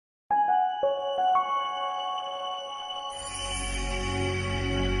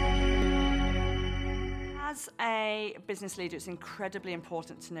a business leader, it's incredibly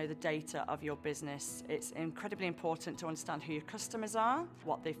important to know the data of your business. It's incredibly important to understand who your customers are,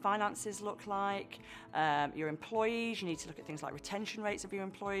 what their finances look like, your employees. You need to look at things like retention rates of your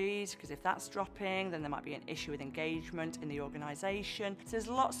employees, because if that's dropping, then there might be an issue with engagement in the organisation. So there's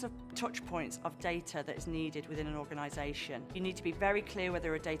lots of touch points of data that is needed within an organisation. You need to be very clear whether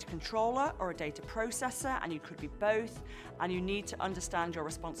you're a data controller or a data processor, and you could be both, and you need to understand your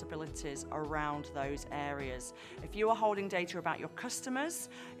responsibilities around those areas. If you are holding data about your customers,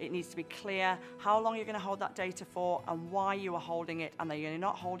 it needs to be clear how long you're going to hold that data for and why you are holding it, and that you're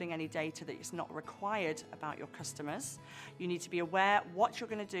not holding any data that is not required about your customers. You need to be aware what you're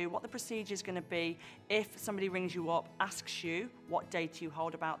going to do, what the procedure is going to be if somebody rings you up, asks you what data you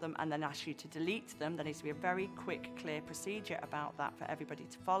hold about them, and then asks you to delete them. There needs to be a very quick, clear procedure about that for everybody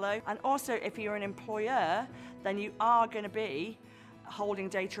to follow. And also, if you're an employer, then you are going to be holding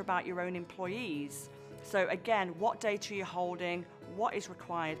data about your own employees. So again, what data are you holding, what is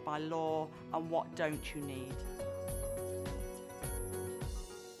required by law, and what don't you need?